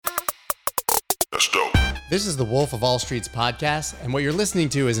That's dope. This is the Wolf of All Streets podcast, and what you're listening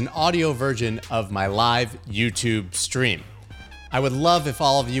to is an audio version of my live YouTube stream. I would love if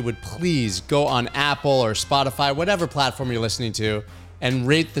all of you would please go on Apple or Spotify, whatever platform you're listening to, and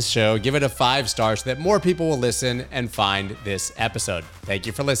rate the show. Give it a 5 star so that more people will listen and find this episode. Thank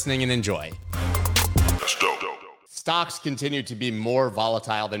you for listening and enjoy. That's dope. Stocks continue to be more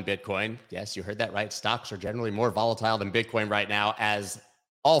volatile than Bitcoin. Yes, you heard that right. Stocks are generally more volatile than Bitcoin right now, as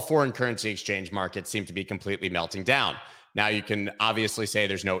all foreign currency exchange markets seem to be completely melting down. Now, you can obviously say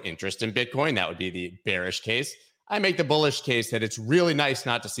there's no interest in Bitcoin. That would be the bearish case. I make the bullish case that it's really nice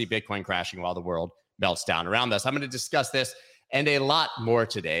not to see Bitcoin crashing while the world melts down around us. I'm going to discuss this and a lot more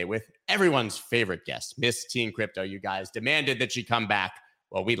today with everyone's favorite guest, MissTeenCrypto. You guys demanded that she come back.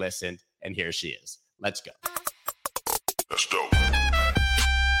 Well, we listened, and here she is. Let's go. Let's go.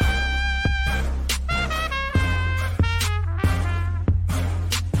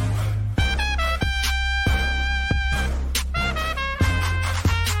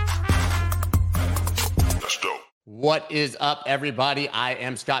 What is up, everybody? I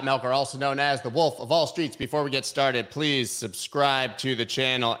am Scott Melker, also known as the Wolf of All Streets. Before we get started, please subscribe to the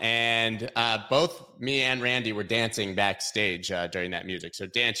channel. And both me and Randy were dancing backstage during that music. So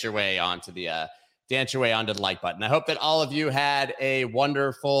dance your way onto the like button. I hope that all of you had a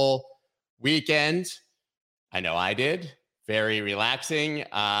wonderful weekend. I know I did. Very relaxing.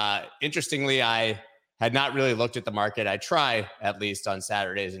 Interestingly, I had not really looked at the market. I try, at least on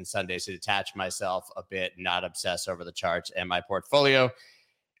Saturdays and Sundays, to detach myself a bit, not obsess over the charts and my portfolio.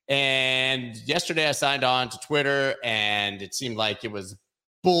 And yesterday I signed on to Twitter, and it seemed like it was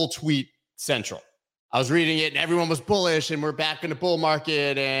bull tweet central. I was reading it, and everyone was bullish, and we're back in the bull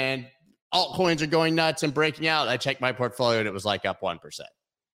market, and altcoins are going nuts and breaking out. I checked my portfolio, and it was like up 1%. I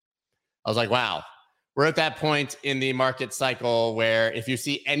was like, wow. We're at that point in the market cycle where if you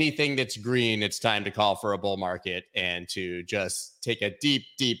see anything that's green, it's time to call for a bull market and to just take a deep,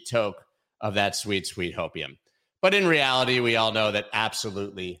 deep toke of that sweet, sweet hopium. But in reality, we all know that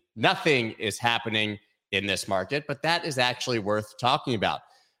absolutely nothing is happening in this market, but that is actually worth talking about.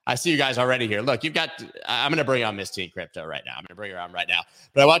 I see you guys already here. Look, I'm going to bring on MissTeenCrypto right now. I'm going to bring her on right now.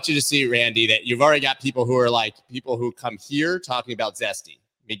 But I want you to see, Randy, that you've already got people who are like people who come here talking about Zesty.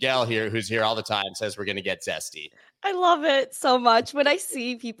 Miguel here, who's here all the time, says we're going to get zesty. I love it so much. When I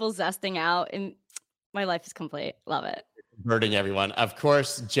see people zesting out, and my life is complete. Love it. Hurting everyone. Of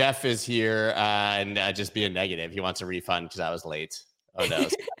course, Jeff is here and just being negative. He wants a refund because I was late. Oh, no.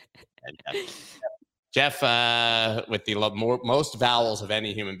 Jeff with the most vowels of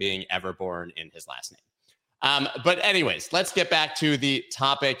any human being ever born in his last name. But anyways, let's get back to the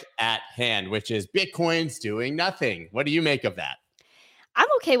topic at hand, which is Bitcoin's doing nothing. What do you make of that? I'm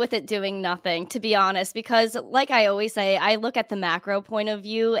okay with it doing nothing, to be honest, because like I always say, I look at the macro point of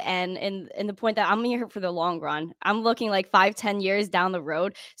view and in the point that I'm here for the long run. I'm looking like 5-10 years down the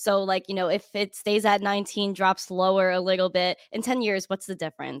road. So like, if it stays at 19, drops lower a little bit in 10 years, what's the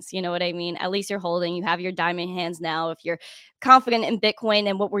difference? You know what I mean? At least you're holding, you have your diamond hands now. If you're confident in Bitcoin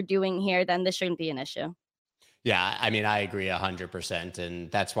and what we're doing here, then this shouldn't be an issue. Yeah, I mean, I agree 100%.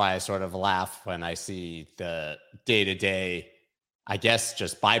 And that's why I sort of laugh when I see the day-to-day, I guess,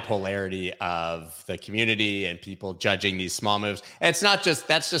 just bipolarity of the community and people judging these small moves. And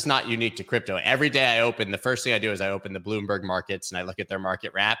that's just not unique to crypto. Every day the first thing I do is I open the Bloomberg markets and I look at their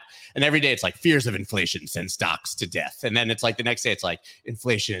market wrap. And every day it's like fears of inflation send stocks to death. And then it's like the next day it's like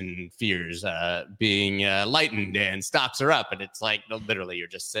inflation fears being lightened and stocks are up. And it's like, no, literally, you're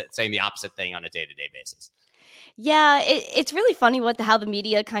just saying the opposite thing on a day-to-day basis. Yeah, it's really funny how the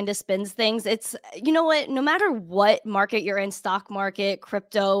media kind of spins things. It's, you know what, no matter what market you're in, stock market,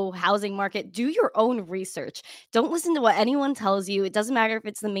 crypto, housing market, do your own research. Don't listen to what anyone tells you. It doesn't matter if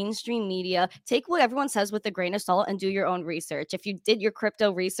it's the mainstream media. Take what everyone says with a grain of salt and do your own research. If you did your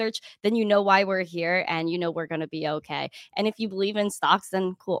crypto research, then you know why we're here and you know we're going to be okay. And if you believe in stocks,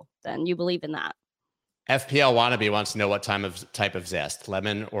 then cool. Then you believe in that. FPL Wannabe wants to know what type of zest,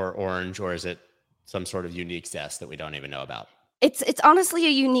 lemon or orange, or is it some sort of unique zest that we don't even know about? It's honestly a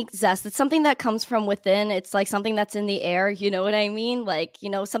unique zest. It's something that comes from within. It's like something that's in the air. You know what I mean? Like,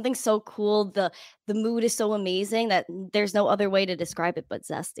 something so cool. The mood is so amazing that there's no other way to describe it but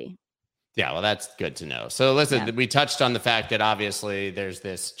zesty. Yeah, well, that's good to know. So listen, we touched on the fact that obviously there's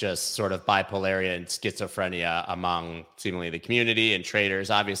this just sort of bipolarity and schizophrenia among seemingly the community and traders.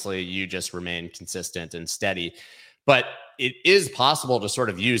 Obviously, you just remain consistent and steady. But it is possible to sort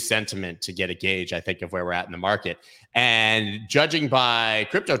of use sentiment to get a gauge, I think, of where we're at in the market. And judging by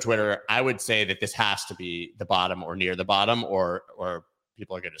crypto Twitter, I would say that this has to be the bottom or near the bottom, or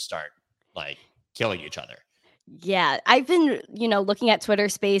people are going to start like killing each other. Yeah, I've been, looking at Twitter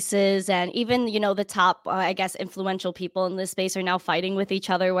Spaces, and even, the top, I guess, influential people in this space are now fighting with each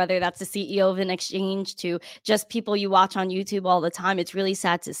other, whether that's the CEO of an exchange to just people you watch on YouTube all the time. It's really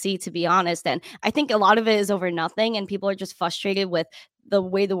sad to see, to be honest. And I think a lot of it is over nothing, and people are just frustrated with the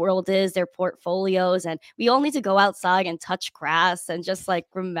way the world is, their portfolios, and we all need to go outside and touch grass and just like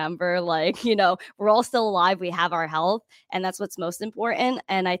remember, like, we're all still alive, we have our health, and that's what's most important.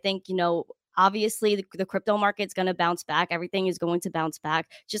 And I think, obviously the crypto market's going to bounce back. Everything is going to bounce back.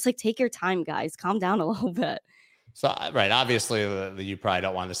 Just like take your time, guys. Calm down a little bit. So, right, obviously, you probably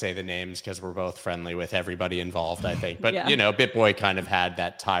don't want to say the names because we're both friendly with everybody involved, I think. But, Yeah. BitBoy kind of had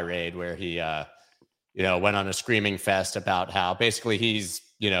that tirade where he, went on a screaming fest about how basically he's,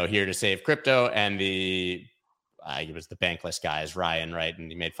 here to save crypto, and it was the bankless guys, Ryan, right? And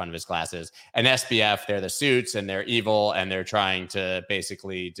he made fun of his glasses. And SBF, they're the suits, and they're evil, and they're trying to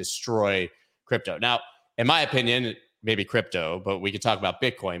basically destroy crypto. Now, in my opinion, maybe crypto, but we could talk about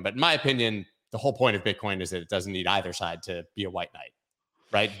Bitcoin. But in my opinion, the whole point of Bitcoin is that it doesn't need either side to be a white knight,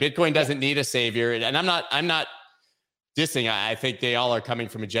 right? Bitcoin doesn't need a savior. And I'm not dissing. I think they all are coming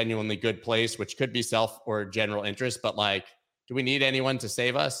from a genuinely good place, which could be self or general interest. But like, do we need anyone to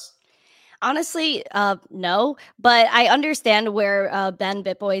save us? Honestly, no, but I understand where Ben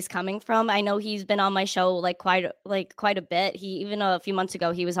Bitboy is coming from. I know he's been on my show quite a bit. He even a few months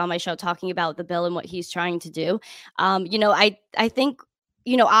ago he was on my show talking about the bill and what he's trying to do. I think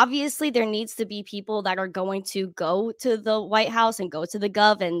obviously there needs to be people that are going to go to the White House and go to the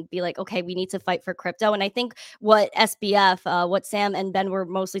Gov and be like, okay, we need to fight for crypto. And I think what SBF, what Sam and Ben were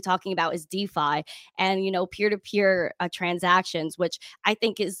mostly talking about is DeFi and, peer-to-peer transactions, which I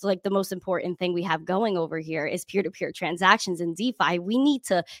think is like the most important thing we have going over here is peer-to-peer transactions in DeFi. We need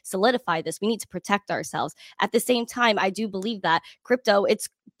to solidify this. We need to protect ourselves. At the same time, I do believe that crypto, it's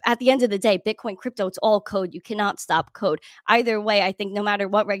at the end of the day, Bitcoin, crypto, it's all code. You cannot stop code. Either way, I think no matter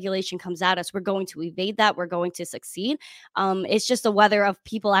what regulation comes at us, we're going to evade that. We're going to succeed. It's just a whether of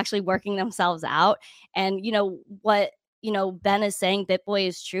people actually working themselves out. And what Ben is saying, BitBoy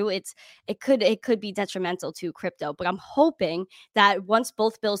is true. It could be detrimental to crypto, but I'm hoping that once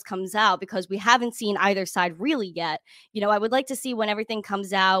both bills comes out, because we haven't seen either side really yet. I would like to see when everything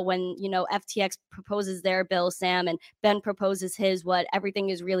comes out, when FTX proposes their bill, Sam, and Ben proposes his, what everything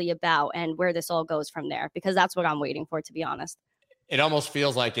is really about and where this all goes from there, because that's what I'm waiting for, to be honest. It almost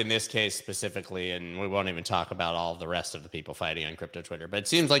feels like in this case specifically, and we won't even talk about all the rest of the people fighting on crypto Twitter, but it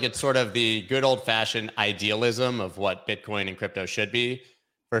seems like it's sort of the good old fashioned idealism of what Bitcoin and crypto should be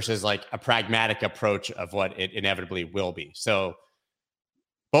versus like a pragmatic approach of what it inevitably will be. So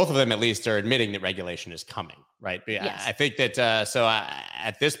both of them at least are admitting that regulation is coming, right? Yes. I think that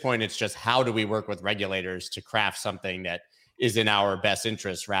at this point, it's just how do we work with regulators to craft something that is in our best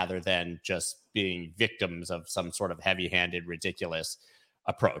interest rather than just being victims of some sort of heavy-handed, ridiculous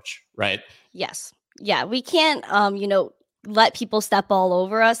approach, right? Yes. Yeah, we can't let people step all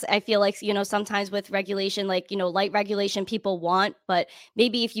over us. I feel like, sometimes with regulation, like, light regulation people want, but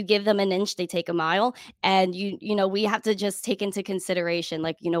maybe if you give them an inch, they take a mile. And, we have to just take into consideration,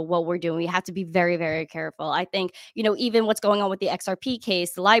 like, what we're doing. We have to be very, very careful. I think, even what's going on with the XRP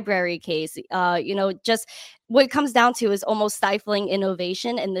case, the library case, just what it comes down to is almost stifling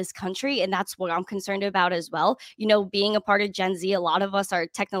innovation in this country. And that's what I'm concerned about as well. Being a part of Gen Z, a lot of us are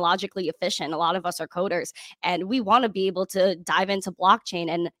technologically efficient. A lot of us are coders, and we want to be able to dive into blockchain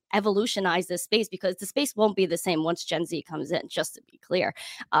and evolutionize this space, because the space won't be the same once Gen Z comes in, just to be clear.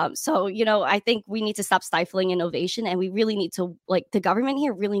 So, I think we need to stop stifling innovation, and we really need to, like, the government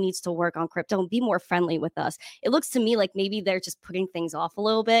here really needs to work on crypto and be more friendly with us. It looks to me like maybe they're just putting things off a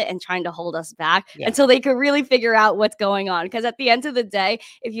little bit and trying to hold us back until they could really figure out what's going on. Because at the end of the day,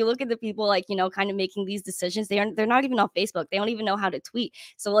 if you look at the people, like, kind of making these decisions, they're not even on Facebook. They don't even know how to tweet.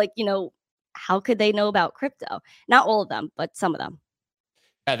 So, like, how could they know about crypto? Not all of them, but some of them.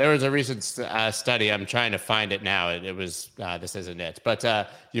 Yeah, there was a recent study. I'm trying to find it now. It was, this isn't it. But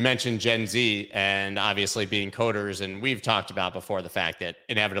you mentioned Gen Z and obviously being coders. And we've talked about before the fact that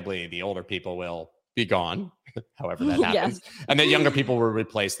inevitably the older people will be gone, however that happens. Yes. And that younger people will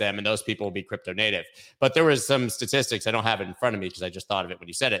replace them, and those people will be crypto native. But there was some statistics, I don't have it in front of me because I just thought of it when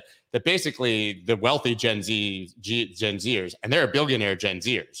you said it, that basically the wealthy Gen Zers, and they're billionaire Gen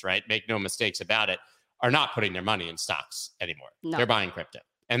Zers, right? Make no mistakes about it, are not putting their money in stocks anymore. No. They're buying crypto.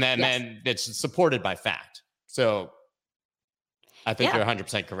 And then it's supported by fact. So I think you're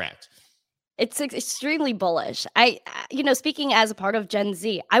 100% correct. It's extremely bullish. Speaking as a part of Gen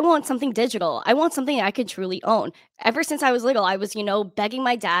Z, I want something digital. I want something I can truly own. Ever since I was little, I was, begging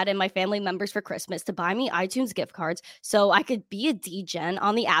my dad and my family members for Christmas to buy me iTunes gift cards so I could be a DGen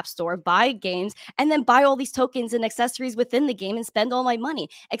on the App Store, buy games, and then buy all these tokens and accessories within the game and spend all my money.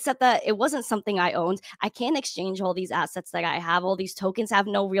 Except that it wasn't something I owned. I can't exchange all these assets that I have. All these tokens have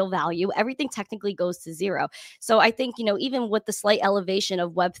no real value. Everything technically goes to zero. So I think, even with the slight elevation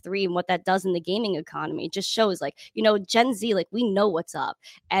of Web3 and what that does in the gaming economy, it just shows like, Gen Z, like we know what's up.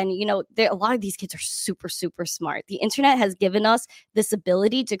 And, a lot of these kids are super, super smart. The internet has given us this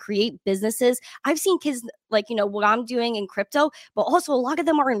ability to create businesses. I've seen kids like, what I'm doing in crypto, but also a lot of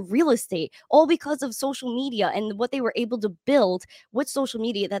them are in real estate, all because of social media and what they were able to build with social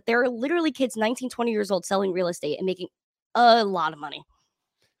media, that there are literally kids 19, 20 years old selling real estate and making a lot of money.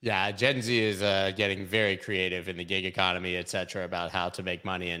 Yeah, Gen Z is getting very creative in the gig economy, et cetera, about how to make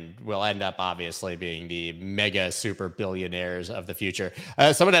money, and will end up obviously being the mega super billionaires of the future.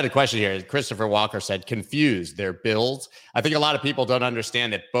 Someone had a question here. Christopher Walker said, confused their builds. I think a lot of people don't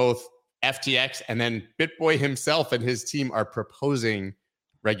understand that both FTX and then BitBoy himself and his team are proposing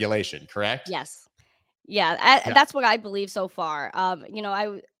regulation, correct? Yes. Yeah, that's what I believe so far.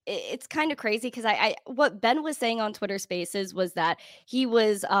 It's kind of crazy because I what Ben was saying on Twitter Spaces was that he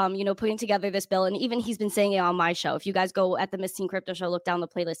was putting together this bill, and even he's been saying it on my show. If you guys go at the MissTeenCrypto show, look down the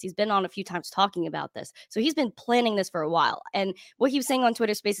playlist. He's been on a few times talking about this, so he's been planning this for a while. And what he was saying on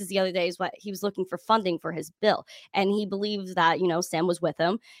Twitter Spaces the other day is what he was looking for funding for his bill, and he believes that Sam was with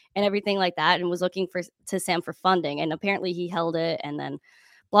him and everything like that, and was looking to Sam for funding, and apparently he held it, and then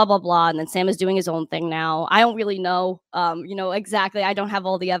blah, blah, blah. And then Sam is doing his own thing now. I don't really know, exactly. I don't have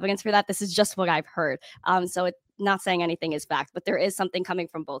all the evidence for that. This is just what I've heard. So it's not saying anything is fact, but there is something coming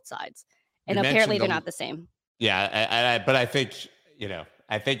from both sides. And apparently they're not the same. Yeah. But I think,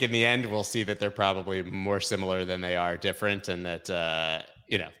 I think in the end, we'll see that they're probably more similar than they are different. And that,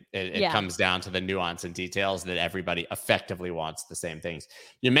 it comes down to the nuance and details that everybody effectively wants the same things.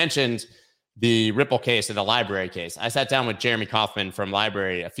 You mentioned the Ripple case and the library case. I sat down with Jeremy Kauffman from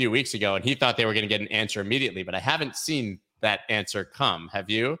Library a few weeks ago, and he thought they were going to get an answer immediately, but I haven't seen that answer come. Have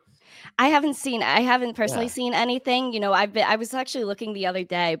you? I haven't personally seen anything. I was actually looking the other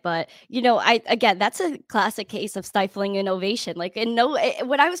day, but again, that's a classic case of stifling innovation. Like,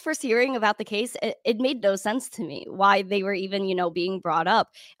 when I was first hearing about the case, it made no sense to me why they were even, being brought up.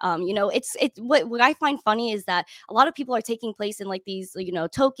 It's what I find funny is that a lot of people are taking place in like these,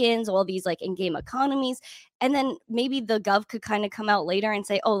 tokens, all these like in-game economies. And then maybe the gov could kind of come out later and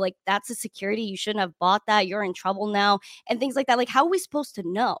say, oh, like that's a security. You shouldn't have bought that. You're in trouble now. And things like that. Like, how are we supposed to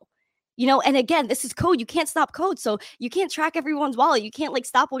know? And again, this is code. You can't stop code. So you can't track everyone's wallet. You can't like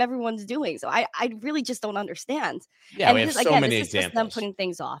stop what everyone's doing. So I really just don't understand. Yeah, and we have so many examples. Just them putting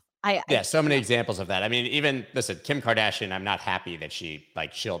things off. So many examples of that. I mean, even listen, Kim Kardashian, I'm not happy that she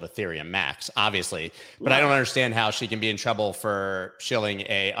like shilled Ethereum Max, obviously, but I don't understand how she can be in trouble for shilling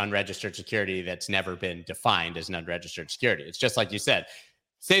a unregistered security that's never been defined as an unregistered security. It's just like you said,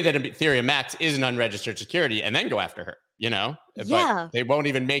 say that Ethereum Max is an unregistered security and then go after her, but they won't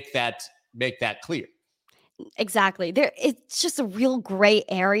even make that clear. Exactly. It's just a real gray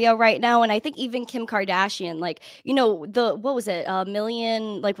area right now. And I think even Kim Kardashian, like, what was it? A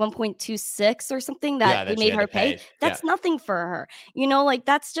million, like 1.26 or something that they made her pay. That's nothing for her. Like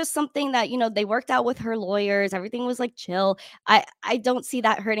that's just something that, they worked out with her lawyers. Everything was like chill. I don't see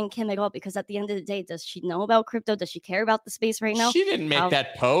that hurting Kim at all, because at the end of the day, does she know about crypto? Does she care about the space right now? She didn't make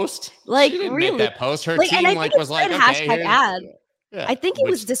that post. Like, she didn't really? make that post. Her team was like, okay, ad. Yeah. I think it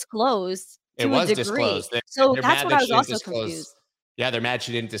was disclosed. It was disclosed. So that's what I was also confused. Yeah, they're mad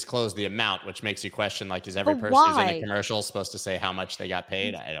she didn't disclose the amount, which makes you question, like, is every person who's in a commercial supposed to say how much they got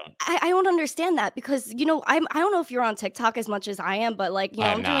paid? I don't understand that, because, I don't know if you're on TikTok as much as I am, but like,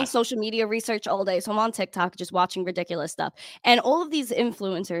 I'm doing social media research all day. So I'm on TikTok just watching ridiculous stuff. And all of these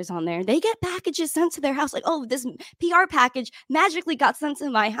influencers on there, they get packages sent to their house. Like, oh, this PR package magically got sent to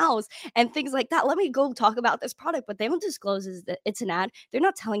my house and things like that. Let me go talk about this product, but they don't disclose that it's an ad. They're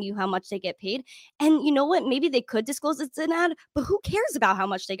not telling you how much they get paid. And you know what? Maybe they could disclose it's an ad, but who cares about how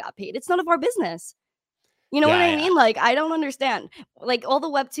much they got paid? It's none of our business. You know what I mean? Like, I don't understand. Like, all the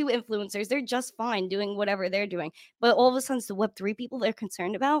Web2 influencers, they're just fine doing whatever they're doing. But all of a sudden, it's the Web3 people they're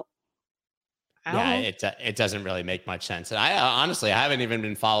concerned about. It doesn't really make much sense. And I honestly, I haven't even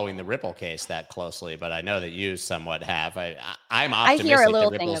been following the Ripple case that closely, but I know that you somewhat have. I'm optimistic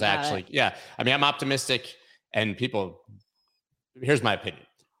that Ripple's actually, I mean, I'm optimistic, and people, here's my opinion.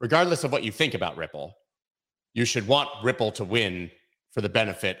 Regardless of what you think about Ripple, you should want Ripple to win for the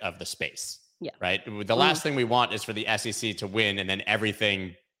benefit of the space. Yeah. Right. The last thing we want is for the SEC to win and then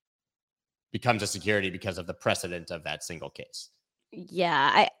everything becomes a security because of the precedent of that single case.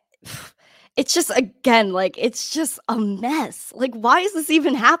 Yeah. It's just, again, like, it's just a mess. Like, why is this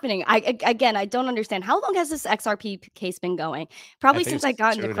even happening? Again, I don't understand. How long has this XRP case been going? I Probably think since I it's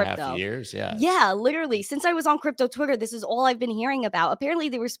got into 2.5 crypto. years. Yeah. Yeah, literally. Since I was on crypto Twitter, this is all I've been hearing about. Apparently,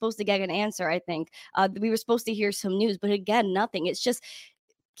 they were supposed to get an answer, I think. We were supposed to hear some news, but again, nothing. It's just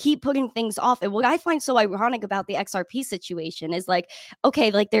keep putting things off. And what I find so ironic about the XRP situation is like,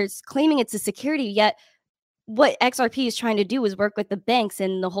 okay, like there's claiming it's a security, yet what XRP is trying to do is work with the banks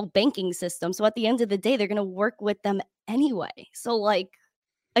and the whole banking system. So at the end of the day, they're going to work with them anyway. So, like,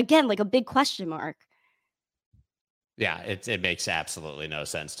 again, like a big question mark. Yeah, it makes absolutely no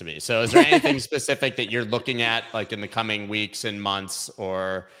sense to me. So is there anything specific that you're looking at like in the coming weeks and months,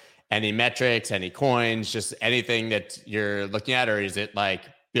 or any metrics, any coins, just anything that you're looking at? Or is it like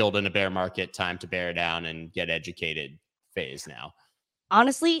build in a bear market, time to bear down and get educated phase now?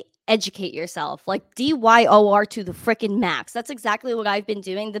 Honestly, educate yourself. Like DYOR to the freaking max. That's exactly what I've been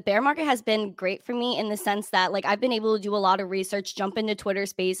doing. The bear market has been great for me in the sense that like I've been able to do a lot of research, jump into Twitter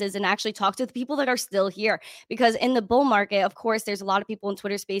spaces and actually talk to the people that are still here. Because in the bull market, of course, there's a lot of people in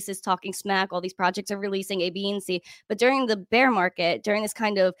Twitter spaces talking smack. All these projects are releasing A, B, and C. But during the bear market, during this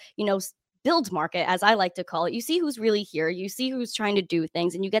kind of, build market, as I like to call it, you see who's really here, you see who's trying to do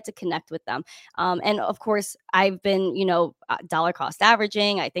things, and you get to connect with them. And of course, I've been, dollar cost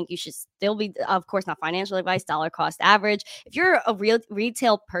averaging. I think you should still be, of course, not financial advice, dollar cost average. If you're a real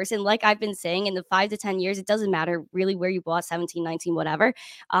retail person, like I've been saying, in the 5 to 10 years, it doesn't matter really where you bought, 17, 19, whatever.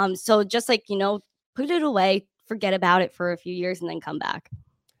 So just like, put it away, forget about it for a few years, and then come back.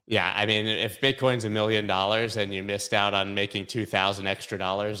 Yeah, I mean, if Bitcoin's $1 million and you missed out on making 2,000 extra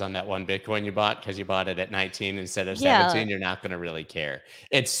dollars on that one Bitcoin you bought because you bought it at 19 instead of Yeah. 17, you're not going to really care.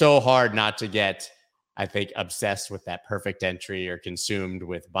 It's so hard not to get, I think, obsessed with that perfect entry or consumed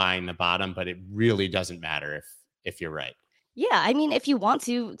with buying the bottom, but it really doesn't matter if you're right. Yeah, I mean, if you want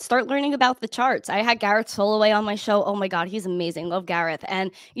to start learning about the charts, I had Gareth Soloway on my show. Oh my God, he's amazing. Love Gareth.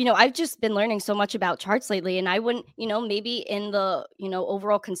 And, I've just been learning so much about charts lately. And I wouldn't, maybe in the,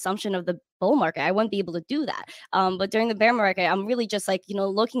 overall consumption of the bull market, I wouldn't be able to do that. But during the bear market, I'm really just like,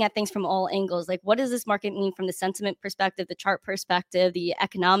 looking at things from all angles. Like, what does this market mean from the sentiment perspective, the chart perspective, the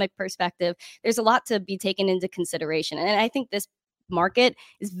economic perspective? There's a lot to be taken into consideration. And I think this market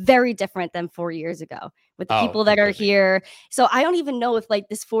is very different than 4 years ago with the people that are here. So I don't even know if like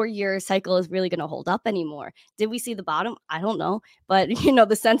this 4-year cycle is really going to hold up anymore. Did we see the bottom? I don't know. But,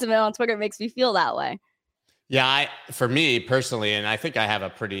 the sentiment on Twitter makes me feel that way. Yeah, for me personally, and I think I have a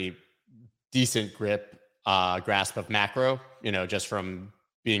pretty decent grasp of macro, just from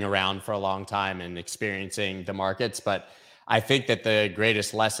being around for a long time and experiencing the markets. But I think that the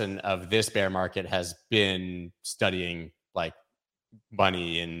greatest lesson of this bear market has been studying like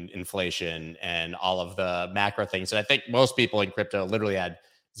money and inflation and all of the macro things. And I think most people in crypto literally had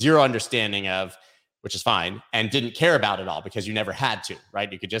zero understanding of, which is fine, and didn't care about it all because you never had to, right?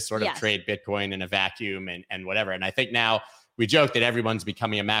 You could just sort of trade Bitcoin in a vacuum and whatever. And I think now we joke that everyone's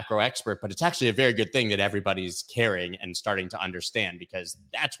becoming a macro expert, but it's actually a very good thing that everybody's caring and starting to understand, because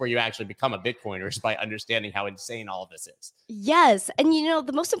that's where you actually become a Bitcoiner, is by understanding how insane all of this is. Yes. And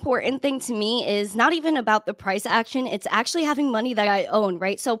the most important thing to me is not even about the price action. It's actually having money that I own,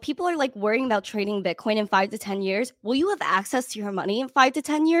 right? So people are like worrying about trading Bitcoin in 5 to 10 years. Will you have access to your money in 5 to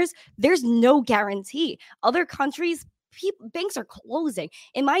 10 years? There's no guarantee. Other countries, banks are closing.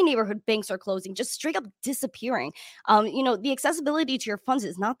 In my neighborhood, banks are closing, just straight up disappearing. The accessibility to your funds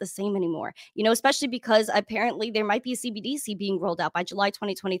is not the same anymore, especially because apparently there might be a CBDC being rolled out by July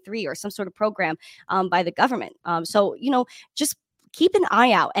 2023 or some sort of program by the government. So, just keep an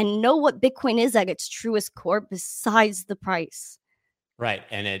eye out and know what Bitcoin is at its truest core besides the price. Right.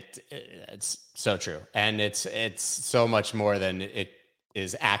 And it's so true. And it's so much more than it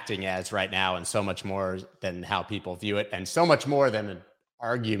is acting as right now, and so much more than how people view it, and so much more than an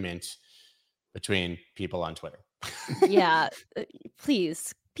argument between people on Twitter. Yeah,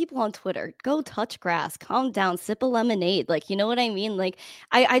 please, people on Twitter, go touch grass, calm down, sip a lemonade. Like, you know what I mean? Like,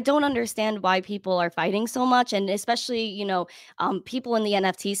 I don't understand why people are fighting so much. And especially, people in the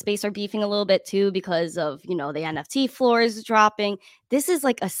NFT space are beefing a little bit too, because of, the NFT floors dropping. This is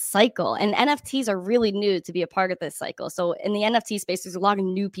like a cycle, and NFTs are really new to be a part of this cycle. So in the NFT space, there's a lot of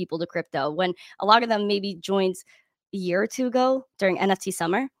new people to crypto, when a lot of them maybe joined a year or two ago during NFT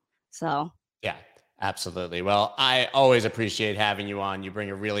summer. So yeah. Absolutely. Well, I always appreciate having you on. You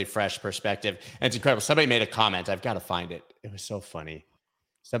bring a really fresh perspective, and it's incredible. Somebody made a comment. I've got to find it. It was so funny.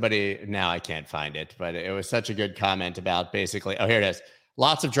 Now I can't find it, but it was such a good comment about basically, oh, here it is.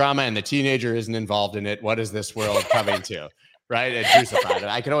 Lots of drama and the teenager isn't involved in it. What is this world coming to? Right. And Drew supplied it.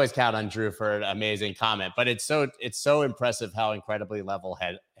 I can always count on Drew for an amazing comment, but it's so impressive how incredibly level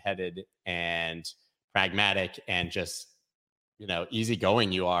headed and pragmatic and just,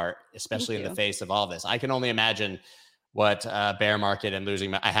 easygoing you are, especially in the face of all this. I can only imagine what a bear market and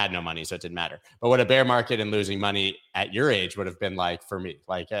losing I had no money, so it didn't matter. But what a bear market and losing money at your age would have been like for me,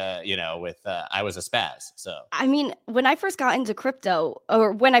 like, I was a spaz. So, I mean, when I first got into crypto,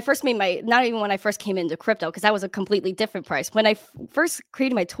 or when I first not even when I first came into crypto, because that was a completely different price. When I first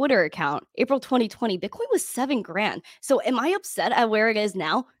created my Twitter account, April 2020, Bitcoin was $7,000. So am I upset at where it is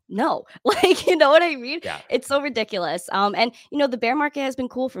now? No. Like, you know what I mean? yeah. It's so ridiculous. And the bear market has been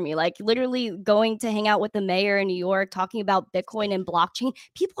cool for me. Like literally going to hang out with the mayor in New York, talking about Bitcoin and blockchain.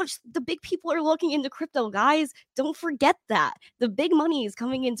 The big people are looking into crypto, guys. Don't forget that. The big money is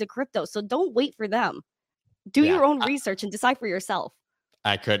coming into crypto. So don't wait for them. Do Yeah. your own research and decide for yourself.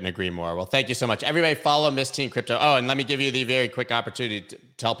 I couldn't agree more. Well, thank you so much. Everybody follow MissTeenCrypto. Oh, and let me give you the very quick opportunity to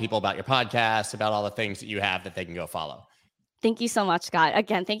tell people about your podcast, about all the things that you have that they can go follow. Thank you so much, Scott.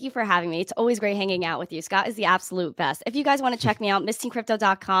 Again, thank you for having me. It's always great hanging out with you. Scott is the absolute best. If you guys want to check me out,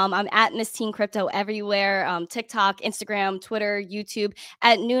 MissTeenCrypto.com. I'm at MissTeenCrypto everywhere. TikTok, Instagram, Twitter, YouTube.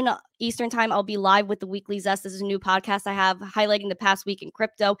 At noon Eastern time, I'll be live with the Weekly Zest. This is a new podcast I have highlighting the past week in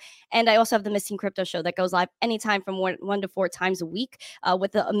crypto. And I also have the MissTeenCrypto show that goes live anytime from 1 to 4 times a week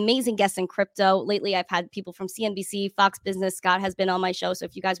with the amazing guests in crypto. Lately, I've had people from CNBC, Fox Business. Scott has been on my show. So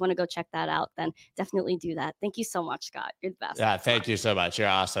if you guys want to go check that out, then definitely do that. Thank you so much, Scott. You're the best. Yeah, thank you so much. You're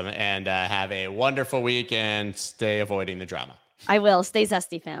awesome. And have a wonderful week and stay avoiding the drama. I will. Stay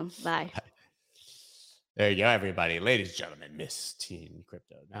zesty, fam. Bye. There you go, everybody. Ladies and gentlemen,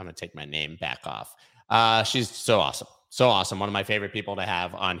 MissTeenCrypto. Now I'm going to take my name back off. She's so awesome. So awesome. One of my favorite people to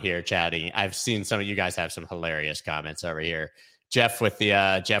have on here chatting. I've seen some of you guys have some hilarious comments over here. Jeff with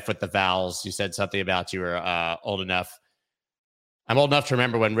the vowels. You said something about you were old enough. I'm old enough to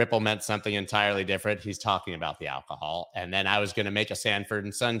remember when Ripple meant something entirely different. He's talking about the alcohol. And then I was going to make a Sanford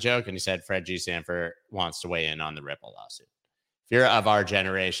and Son joke. And he said, Fred G. Sanford wants to weigh in on the Ripple lawsuit. If you're of our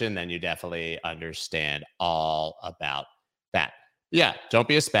generation, then you definitely understand all about that. Yeah, don't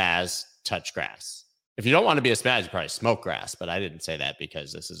be a spaz, touch grass. If you don't want to be a spaz, you probably smoke grass, but I didn't say that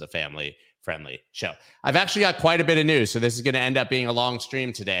because this is a family-friendly show. I've actually got quite a bit of news, so this is going to end up being a long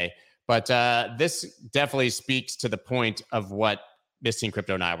stream today, but this definitely speaks to the point of what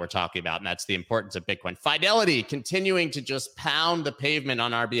MissTeenCrypto and I were talking about, and that's the importance of Bitcoin. Fidelity continuing to just pound the pavement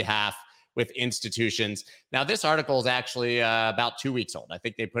on our behalf with institutions. Now, this article is actually about 2 weeks old. I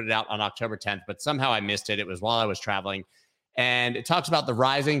think they put it out on October 10th, but somehow I missed it. It was while I was traveling. And it talks about the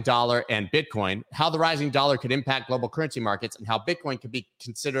rising dollar and Bitcoin, how the rising dollar could impact global currency markets, and how Bitcoin could be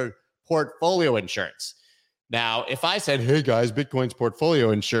considered portfolio insurance. Now, if I said, hey, guys, Bitcoin's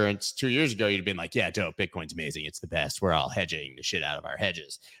portfolio insurance 2 years ago, you'd have been like, yeah, dope. Bitcoin's amazing. It's the best. We're all hedging the shit out of our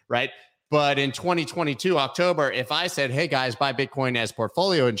hedges, right? But in 2022, October, if I said, hey, guys, buy Bitcoin as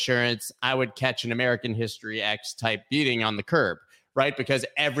portfolio insurance, I would catch an American History X type beating on the curb, right? Because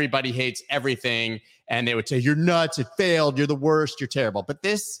everybody hates everything. And they would say, you're nuts. It failed. You're the worst. You're terrible. But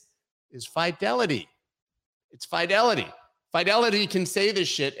this is Fidelity. It's Fidelity. Fidelity can say this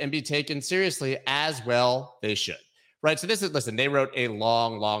shit and be taken seriously, as well they should, right? So listen, they wrote a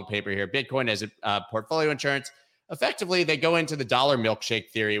long paper here. Bitcoin as a portfolio insurance. Effectively, they go into the dollar milkshake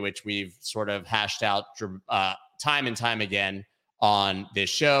theory, which we've sort of hashed out time and time again on this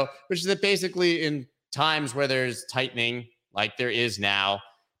show, which is that basically in times where there's tightening, like there is now,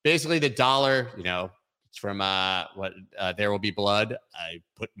 basically the dollar, it's from There Will Be Blood. I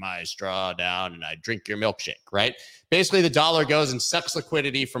put my straw down and I drink your milkshake, right? Basically, the dollar goes and sucks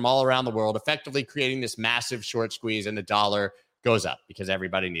liquidity from all around the world, effectively creating this massive short squeeze, and the dollar goes up because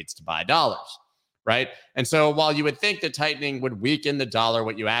everybody needs to buy dollars, right? And so while you would think that tightening would weaken the dollar,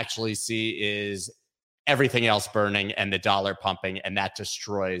 what you actually see is everything else burning and the dollar pumping, and that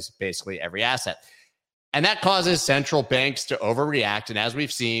destroys basically every asset. And that causes central banks to overreact. And as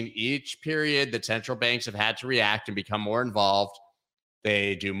we've seen, each period that central banks have had to react and become more involved,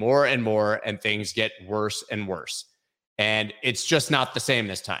 they do more and more, and things get worse and worse. And it's just not the same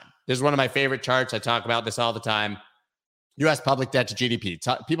this time. This is one of my favorite charts. I talk about this all the time. U.S. public debt to GDP.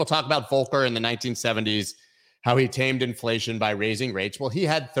 People talk about Volcker in the 1970s, how he tamed inflation by raising rates. Well, he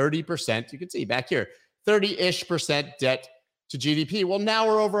had 30%. You can see back here, 30-ish% debt to GDP. Well, now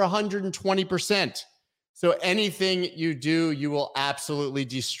we're over 120%. So anything you do, you will absolutely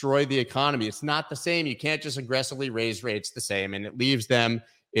destroy the economy. It's not the same. You can't just aggressively raise rates the same. And it leaves them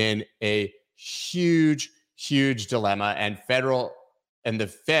in a huge dilemma. And the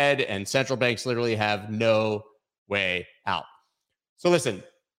Fed and central banks literally have no way out. So listen,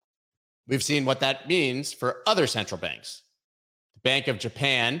 we've seen what that means for other central banks. The Bank of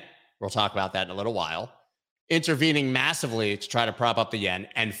Japan, we'll talk about that in a little while, intervening massively to try to prop up the yen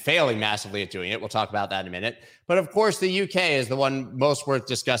and failing massively at doing it. We'll talk about that in a minute. But of course, the UK is the one most worth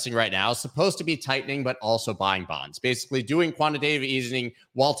discussing right now. It's supposed to be tightening, but also buying bonds, basically doing quantitative easing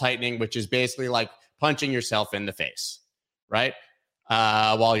while tightening, which is basically like punching yourself in the face, right?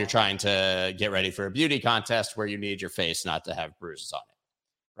 While you're trying to get ready for a beauty contest where you need your face not to have bruises on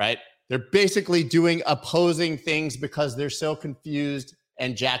it, right? They're basically doing opposing things because they're so confused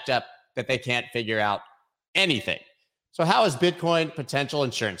and jacked up that they can't figure out anything. So how is Bitcoin potential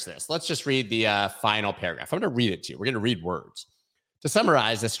insurance this? Let's just read the final paragraph. I'm going to read it to you. We're going to read words. To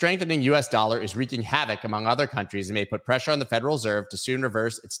summarize, the strengthening U.S. dollar is wreaking havoc among other countries and may put pressure on the Federal Reserve to soon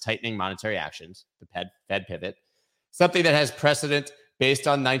reverse its tightening monetary actions, the Fed pivot, something that has precedent based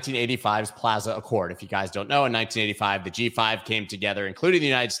on 1985's Plaza Accord. If you guys don't know, in 1985, the G5 came together, including the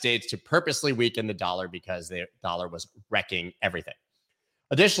United States, to purposely weaken the dollar because the dollar was wrecking everything.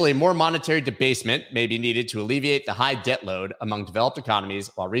 Additionally, more monetary debasement may be needed to alleviate the high debt load among developed economies,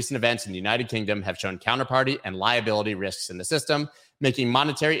 while recent events in the United Kingdom have shown counterparty and liability risks in the system, making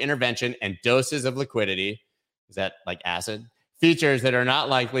monetary intervention and doses of liquidity, is that like acid, features that are not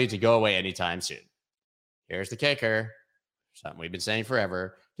likely to go away anytime soon. Here's the kicker, something we've been saying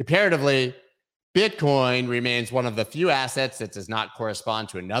forever. Comparatively, Bitcoin remains one of the few assets that does not correspond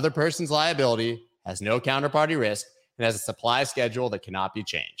to another person's liability, has no counterparty risk, and has a supply schedule that cannot be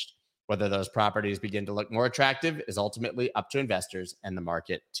changed. Whether those properties begin to look more attractive is ultimately up to investors and the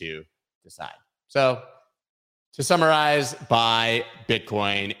market to decide. So, to summarize, buy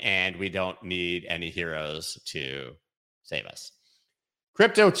Bitcoin, and we don't need any heroes to save us.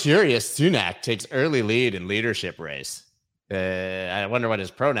 Crypto curious Sunak takes early lead in leadership race. I wonder what his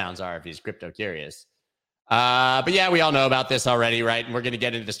pronouns are if he's crypto curious. But yeah, we all know about this already, right? And we're going to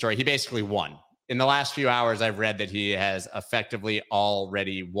get into the story. He basically won. In the last few hours, I've read that he has effectively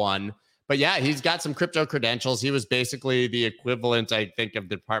already won. But yeah, he's got some crypto credentials. He was basically the equivalent, I think, of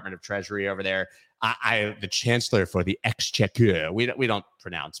the Department of Treasury over there. The chancellor for the exchequer. We don't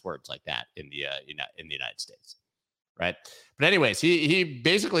pronounce words like that in the United States, right? But anyways, he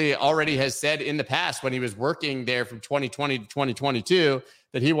basically already has said in the past when he was working there from 2020 to 2022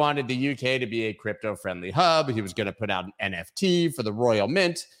 that he wanted the UK to be a crypto-friendly hub. He was going to put out an NFT for the Royal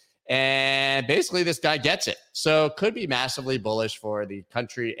Mint. And basically, this guy gets it. So could be massively bullish for the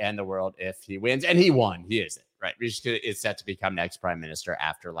country and the world if he wins. And he won. He is it, right? He's set to become next prime minister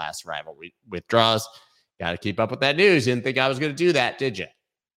after last rivalry withdraws. Got to keep up with that news. Didn't think I was going to do that, did you?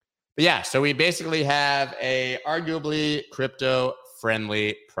 But yeah, so we basically have a arguably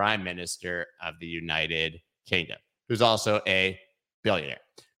crypto-friendly prime minister of the United Kingdom, who's also a billionaire.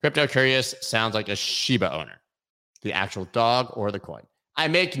 Crypto curious sounds like a Shiba owner, the actual dog or the coin. I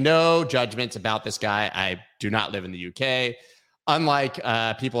make no judgments about this guy. I do not live in the UK. Unlike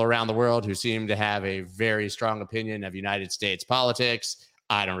people around the world who seem to have a very strong opinion of United States politics,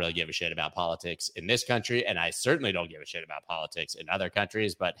 I don't really give a shit about politics in this country, and I certainly don't give a shit about politics in other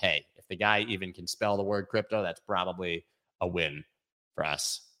countries. But hey, if the guy even can spell the word crypto, that's probably a win for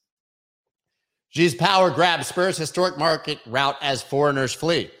us. Xi's power grab spurs historic market rout as foreigners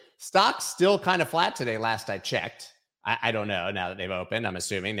flee. Stocks still kind of flat today, last I checked. I don't know now that they've opened. I'm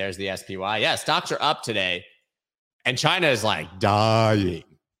assuming there's the SPY. Yeah, stocks are up today. And China is like dying,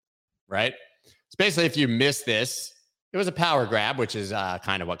 right? So basically, if you miss this, it was a power grab, which is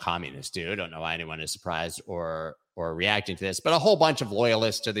kind of what communists do. I don't know why anyone is surprised or reacting to this. But a whole bunch of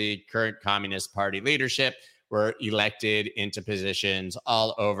loyalists to the current Communist Party leadership were elected into positions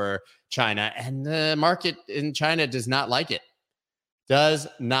all over China. And the market in China does not like it. Does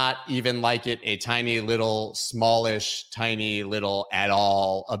not even like it a tiny little, smallish, tiny little at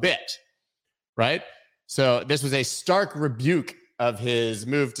all a bit, right? So this was a stark rebuke of his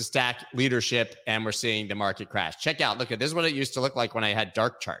move to stack leadership, and we're seeing the market crash. Check out, look at this is what it used to look like when I had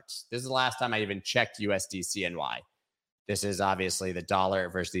dark charts. This is the last time I even checked USD-CNY. This is obviously the dollar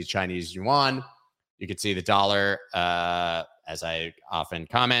versus the Chinese yuan. You can see the dollar, as I often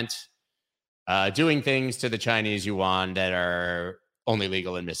comment, doing things to the Chinese yuan that are only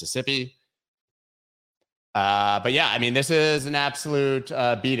legal in Mississippi. But yeah, I mean, this is an absolute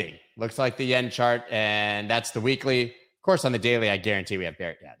beating. Looks like the yen chart, and that's the weekly. Of course, on the daily, I guarantee we have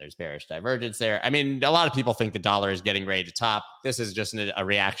there's bearish divergence there. I mean, a lot of people think the dollar is getting ready to top. This is just a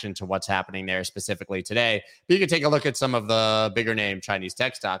reaction to what's happening there specifically today. But you can take a look at some of the bigger name Chinese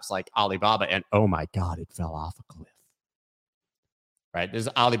tech stocks like Alibaba, and oh my God, it fell off a cliff. Right? This is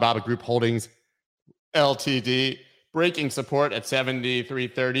Alibaba Group Holdings Ltd. Breaking support at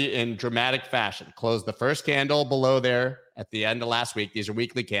 73.30 in dramatic fashion. Closed the first candle below there at the end of last week. These are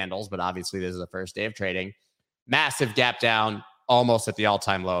weekly candles, but obviously this is the first day of trading. Massive gap down almost at the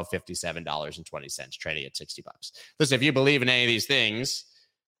all-time low of $57.20, trading at $60. Listen, if you believe in any of these things,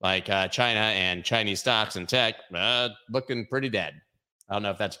 like China and Chinese stocks and tech, looking pretty dead. I don't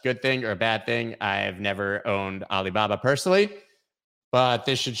know if that's a good thing or a bad thing. I've never owned Alibaba personally, but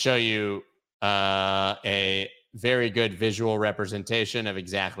this should show you a very good visual representation of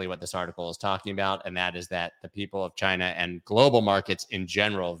exactly what this article is talking about. And that is that the people of China and global markets in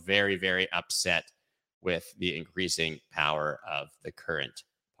general, very, very upset with the increasing power of the current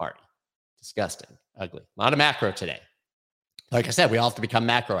party. Disgusting, ugly. A lot of macro today. Like I said, we all have to become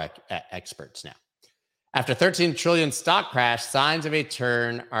macro experts now. After 13 trillion stock crash, signs of a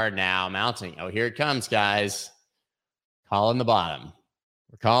turn are now mounting. Oh, here it comes, guys. Calling the bottom.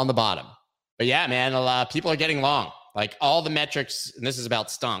 We're calling the bottom. But yeah, man, a lot of people are getting long. Like all the metrics, and this is about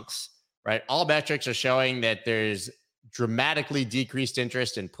stonks, right? All metrics are showing that there's dramatically decreased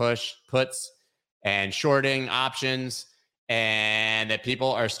interest in puts and shorting options, and that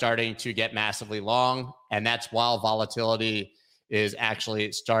people are starting to get massively long. And that's while volatility is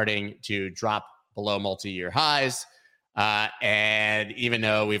actually starting to drop below multi-year highs. And even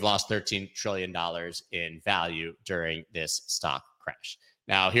though we've lost $13 trillion in value during this stock crash.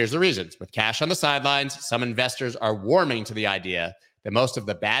 Now, here's the reasons. With cash on the sidelines, some investors are warming to the idea that most of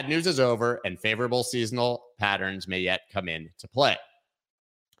the bad news is over and favorable seasonal patterns may yet come into play.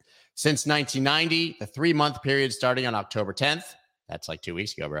 Since 1990, the 3-month period starting on October 10th, that's like 2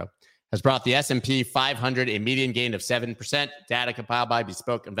 weeks ago, bro, has brought the S&P 500 a median gain of 7%. Data compiled by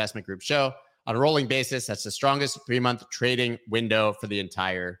Bespoke Investment Group show. On a rolling basis, that's the strongest 3-month trading window for the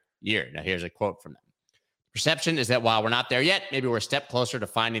entire year. Now, here's a quote from them. Perception is that while we're not there yet, maybe we're a step closer to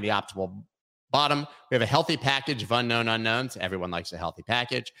finding the optimal bottom. We have a healthy package of unknown unknowns. Everyone likes a healthy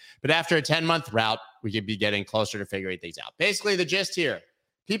package. But after a 10-month route, we could be getting closer to figuring things out. Basically, the gist here,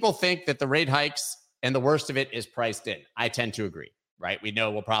 people think that the rate hikes and the worst of it is priced in. I tend to agree, right? We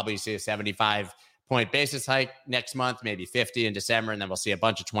know we'll probably see a 75-point basis hike next month, maybe 50 in December, and then we'll see a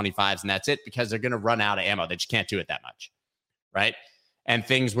bunch of 25s, and that's it, because they're going to run out of ammo. They just can't do it that much, right? And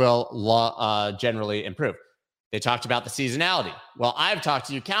things will generally improve. They talked about the seasonality. Well, I've talked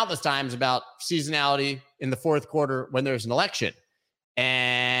to you countless times about seasonality in the fourth quarter when there's an election,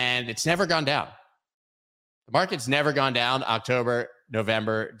 and it's never gone down. The market's never gone down October,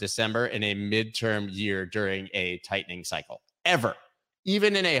 November, December in a midterm year during a tightening cycle, ever.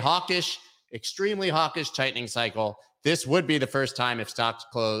 Even in a hawkish, extremely hawkish tightening cycle, this would be the first time if stocks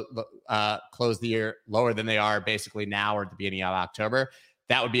close the year lower than they are basically now or at the beginning of October.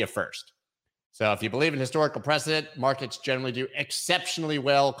 That would be a first. So if you believe in historical precedent, markets generally do exceptionally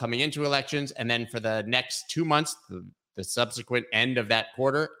well coming into elections. And then for the next 2 months, the subsequent end of that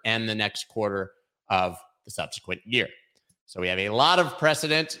quarter and the next quarter of the subsequent year. So we have a lot of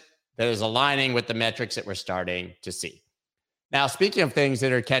precedent that is aligning with the metrics that we're starting to see. Now, speaking of things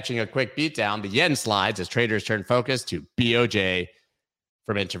that are catching a quick beatdown, the yen slides as traders turn focus to BOJ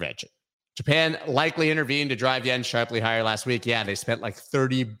from intervention. Japan likely intervened to drive yen sharply higher last week. Yeah, they spent like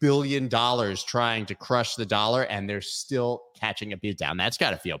 $30 billion trying to crush the dollar, and they're still catching a beatdown. That's got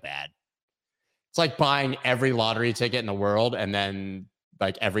to feel bad. It's like buying every lottery ticket in the world and then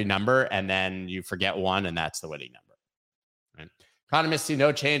like every number, and then you forget one, and that's the winning number. Right? Economists see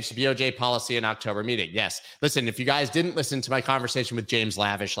no change to BOJ policy in October meeting. Yes. Listen, if you guys didn't listen to my conversation with James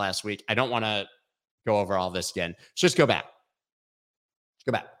Lavish last week, I don't want to go over all this again. Just go back.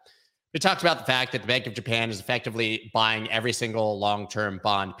 We talked about the fact that the Bank of Japan is effectively buying every single long-term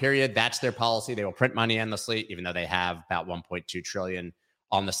bond, period. That's their policy. They will print money endlessly, even though they have about 1.2 trillion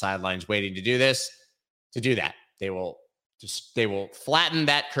on the sidelines waiting to do this. To do that, they will flatten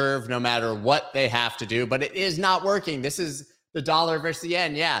that curve no matter what they have to do, but it is not working. This is the dollar versus the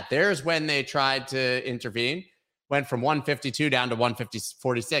yen. Yeah, there's when they tried to intervene, went from 152 down to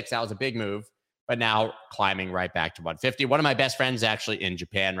 150.46. That was a big move. But now climbing right back to 150. One of my best friends is actually in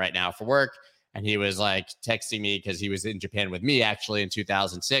Japan right now for work. And he was like texting me because he was in Japan with me actually in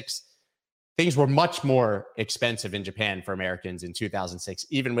 2006. Things were much more expensive in Japan for Americans in 2006,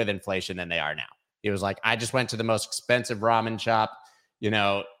 even with inflation, than they are now. He was like, I just went to the most expensive ramen shop, in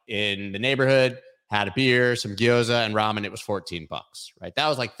the neighborhood, had a beer, some gyoza and ramen. It was $14, right? That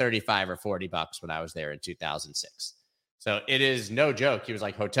was like $35 or $40 when I was there in 2006. So it is no joke. He was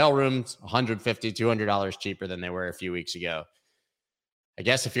like, hotel rooms, $150, $200 cheaper than they were a few weeks ago. I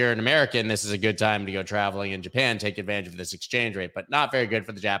guess if you're an American, this is a good time to go traveling in Japan, take advantage of this exchange rate, but not very good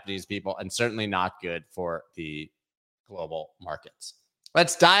for the Japanese people and certainly not good for the global markets.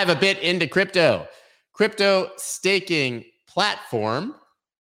 Let's dive a bit into crypto. Crypto staking platform,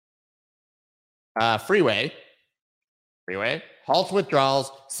 Freeway, halts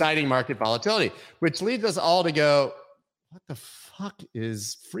withdrawals, citing market volatility, which leads us all to go, what the fuck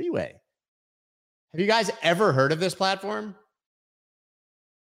is Freeway? Have you guys ever heard of this platform?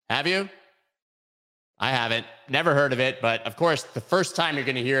 Have you? I haven't. Never heard of it. But of course, the first time you're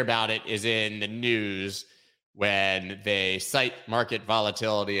going to hear about it is in the news when they cite market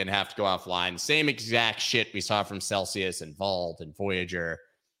volatility and have to go offline. Same exact shit we saw from Celsius and Vault and Voyager.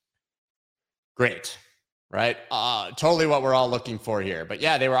 Great. Right? Totally what we're all looking for here. But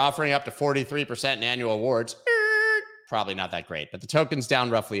yeah, they were offering up to 43% in annual awards. Probably not that great. But the token's down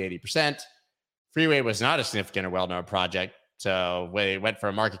roughly 80%. Freeway was not a significant or well-known project. So they went for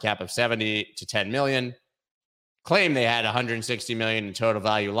a market cap of 70 to 10 million. Claim they had 160 million in total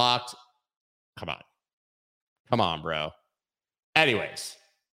value locked. Come on, bro. Anyways,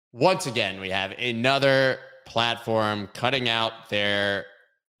 once again, we have another platform cutting out their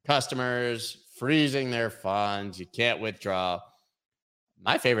customers, freezing their funds. You can't withdraw.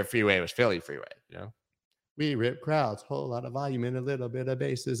 My favorite Freeway was Philly Freeway. You know, we rip crowds, whole lot of volume and a little bit of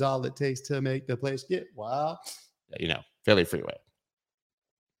bass is all it takes to make the place get wild. You know, Philly Freeway.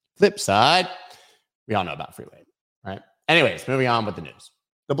 Flip side, we all know about Freeway, right? Anyways, moving on with the news.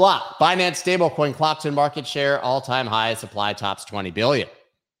 The block, Binance stablecoin clocks in market share, all-time high, supply tops 20 billion.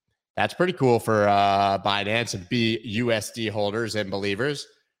 That's pretty cool for Binance and BUSD holders and believers,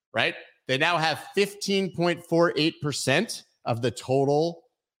 right? They now have 15.48% of the total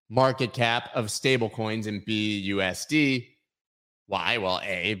market cap of stablecoins in BUSD. Why? Well,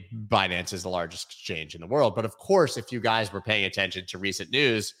 A, Binance is the largest exchange in the world. But of course, if you guys were paying attention to recent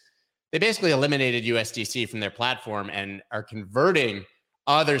news, they basically eliminated USDC from their platform and are converting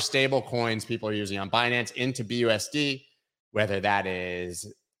other stable coins people are using on Binance into BUSD, whether that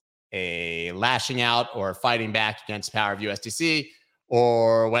is a lashing out or fighting back against the power of USDC,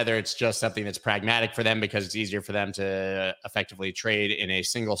 or whether it's just something that's pragmatic for them because it's easier for them to effectively trade in a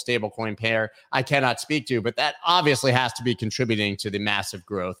single stablecoin pair. I cannot speak to, but that obviously has to be contributing to the massive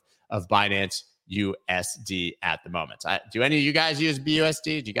growth of Binance USD at the moment. Do any of you guys use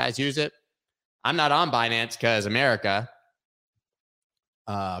BUSD? Do you guys use it? I'm not on Binance because America.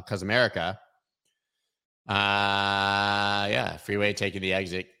 Yeah, Freeway taking the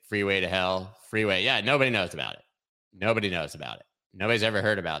exit, Freeway to hell, Freeway. Yeah, nobody knows about it. Nobody's ever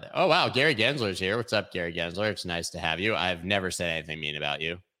heard about it. Oh, wow, Gary Gensler's here. What's up, Gary Gensler? It's nice to have you. I've never said anything mean about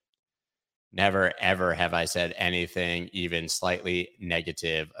you. Never, ever have I said anything even slightly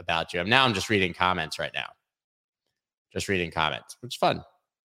negative about you. I'm just reading comments right now. Just reading comments, which is fun.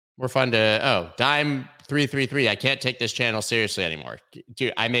 We're fun to, Dime333. I can't take this channel seriously anymore.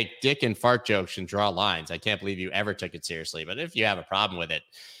 Dude, I make dick and fart jokes and draw lines. I can't believe you ever took it seriously. But if you have a problem with it,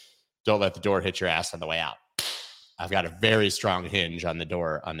 don't let the door hit your ass on the way out. I've got a very strong hinge on the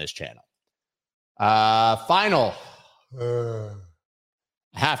door on this channel. Final. I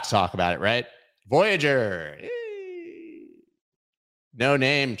have to talk about it, right? Voyager. No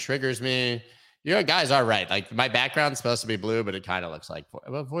name triggers me. You know, guys are right. Like, my background's supposed to be blue, but it kind of looks like,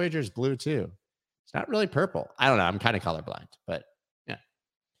 well, Voyager's blue too. It's not really purple. I don't know. I'm kind of colorblind, but yeah.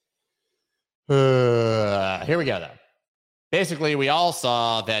 Here we go, though. Basically, we all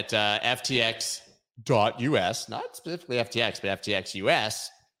saw that FTX.US, not specifically FTX, but FTX US,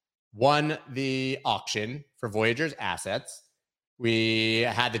 won the auction for Voyager's assets. We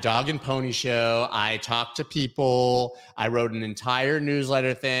had the dog and pony show. I talked to people. I wrote an entire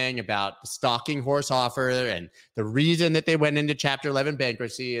newsletter thing about the stalking horse offer and the reason that they went into Chapter 11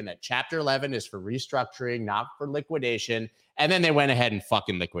 bankruptcy, and that Chapter 11 is for restructuring, not for liquidation. And then they went ahead and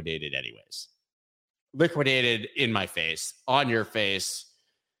fucking liquidated anyways. Liquidated in my face, on your face,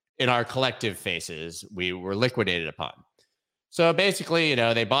 in our collective faces. We were liquidated upon. So basically, you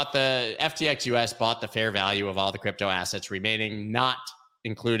know, they bought the FTX US, bought the fair value of all the crypto assets remaining, not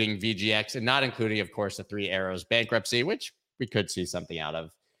including VGX and not including, of course, the Three Arrows bankruptcy, which we could see something out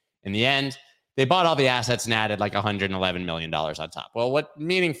of in the end. They bought all the assets and added like $111 million on top. Well, what's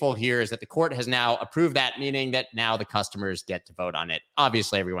meaningful here is that the court has now approved that, meaning that now the customers get to vote on it.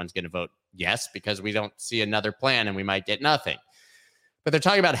 Obviously, everyone's going to vote yes, because we don't see another plan and we might get nothing. But they're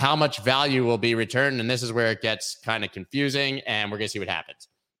talking about how much value will be returned, and this is where it gets kind of confusing, and we're going to see what happens.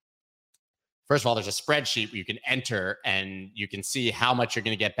 First of all, there's a spreadsheet where you can enter, and you can see how much you're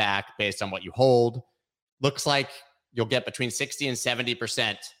going to get back based on what you hold. Looks like you'll get between 60 and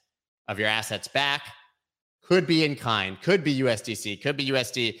 70% of your assets back. Could be in kind, could be USDC, could be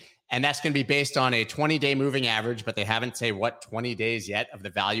USD, and that's going to be based on a 20-day moving average, but they haven't said what 20 days yet of the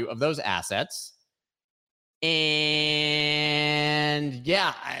value of those assets. And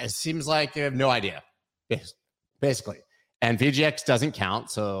yeah, it seems like they have no idea, basically. And VGX doesn't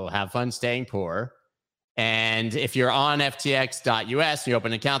count, so have fun staying poor. And if you're on ftx.us, you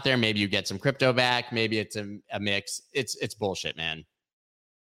open an account there, maybe you get some crypto back. Maybe it's a mix. It's bullshit, man.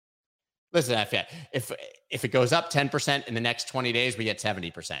 Listen, if it goes up 10% in the next 20 days, we get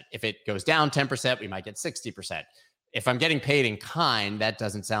 70%. If it goes down 10%, we might get 60%. If I'm getting paid in kind, that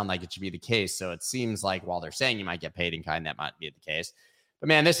doesn't sound like it should be the case. So it seems like while they're saying you might get paid in kind, that might be the case. But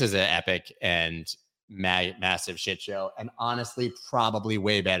man, this is an epic and massive shit show. And honestly, probably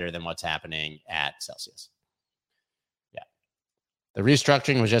way better than what's happening at Celsius. Yeah. The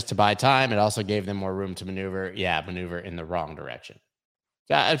restructuring was just to buy time. It also gave them more room to maneuver. Yeah, maneuver in the wrong direction.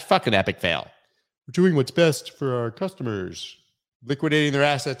 Yeah, a fucking epic fail. We're doing what's best for our customers, liquidating their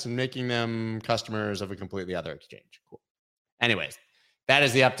assets and making them customers of a completely other exchange. Cool. Anyways, that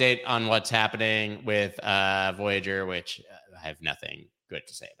is the update on what's happening with Voyager, which I have nothing good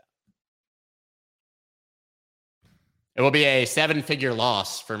to say about. It will be a 7-figure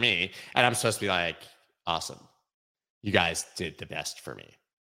loss for me, and I'm supposed to be like, awesome. You guys did the best for me.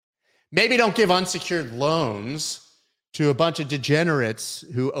 Maybe don't give unsecured loans to a bunch of degenerates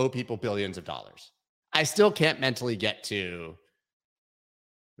who owe people billions of dollars. I still can't mentally get to,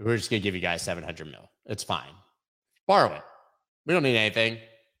 we're just going to give you guys 700 mil. It's fine. Borrow it. We don't need anything.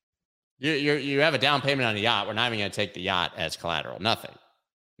 You have a down payment on a yacht. We're not even going to take the yacht as collateral. Nothing.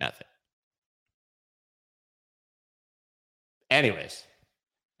 Anyways,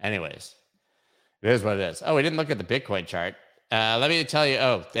 it is what it is. Oh, we didn't look at the Bitcoin chart. Let me tell you.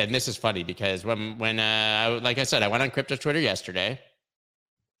 Oh, and this is funny because when like I said, I went on crypto Twitter yesterday,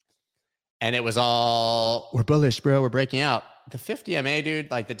 and it was all, we're bullish, bro. We're breaking out. The 50 MA,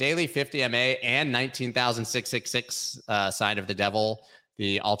 dude, like the daily 50 MA and 19,666 sign of the devil,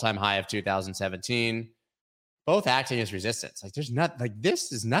 the all-time high of 2017, both acting as resistance. Like there's not, like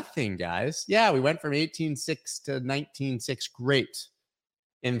this is nothing, guys. Yeah, we went from 18.6 to 19.6. Great.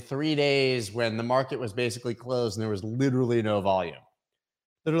 In 3 days when the market was basically closed and there was literally no volume.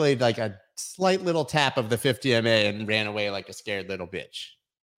 Literally like a slight little tap of the 50 MA and ran away like a scared little bitch.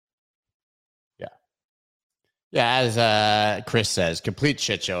 Yeah, as Chris says, complete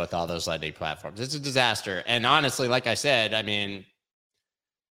shit show with all those lending platforms. It's a disaster. And honestly, like I said, I mean,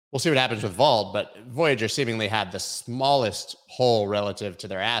 we'll see what happens with Vault, but Voyager seemingly had the smallest hole relative to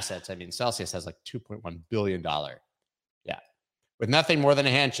their assets. I mean, Celsius has like $2.1 billion. Yeah, with nothing more than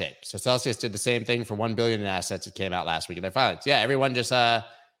a handshake. So Celsius did the same thing for $1 billion in assets. It came out last week in their filings. Yeah, everyone just,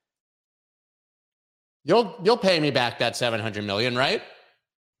 you'll pay me back that $700 million, right?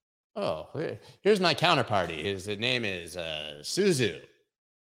 Oh, here's my counterparty. His name is Suzu.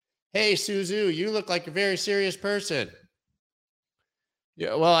 Hey, Suzu, you look like a very serious person.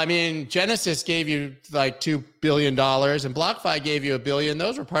 Yeah, well, I mean, Genesis gave you like $2 billion and BlockFi gave you $1 billion.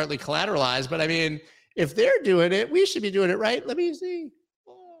 Those were partly collateralized, but I mean, if they're doing it, we should be doing it, right? Let me see.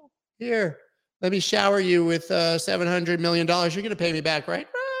 Oh, here, let me shower you with $700 million. You're going to pay me back, right?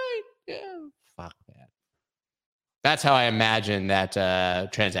 Right. Yeah. Fuck that. That's how I imagine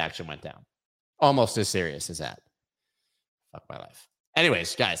that transaction went down. Almost as serious as that. Fuck my life.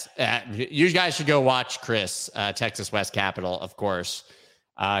 Anyways, guys, you guys should go watch Chris, Texas West Capital, of course,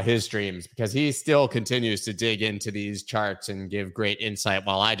 his streams, because he still continues to dig into these charts and give great insight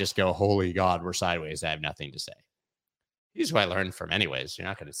while I just go, holy God, we're sideways. I have nothing to say. He's who I learned from anyways. You're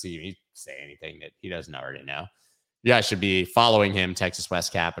not going to see me say anything that he doesn't already know. You guys should be following him, Texas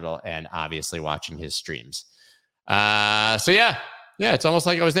West Capital, and obviously watching his streams. So yeah, it's almost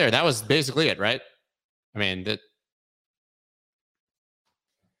like I was there. That was basically it, right? I mean,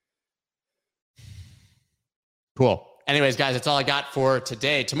 cool. Anyways, guys, that's all I got for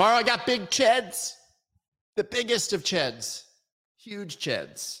today. Tomorrow I got big Cheds, the biggest of Cheds, huge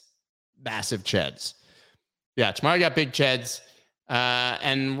Cheds, massive Cheds. Yeah, tomorrow I got big Cheds,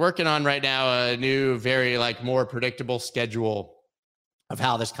 and working on right now a new, very like more predictable schedule of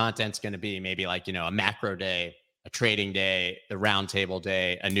how this content's going to be. Maybe like, you know, a macro day, a trading day, the roundtable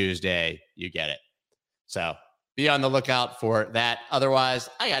day, a news day. You get it. So be on the lookout for that. Otherwise,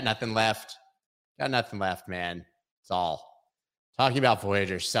 I got nothing left. Man. It's all talking about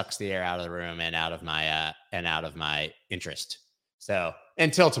Voyager sucks the air out of the room and out of my interest. So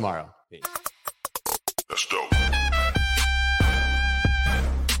until tomorrow. Peace. That's dope.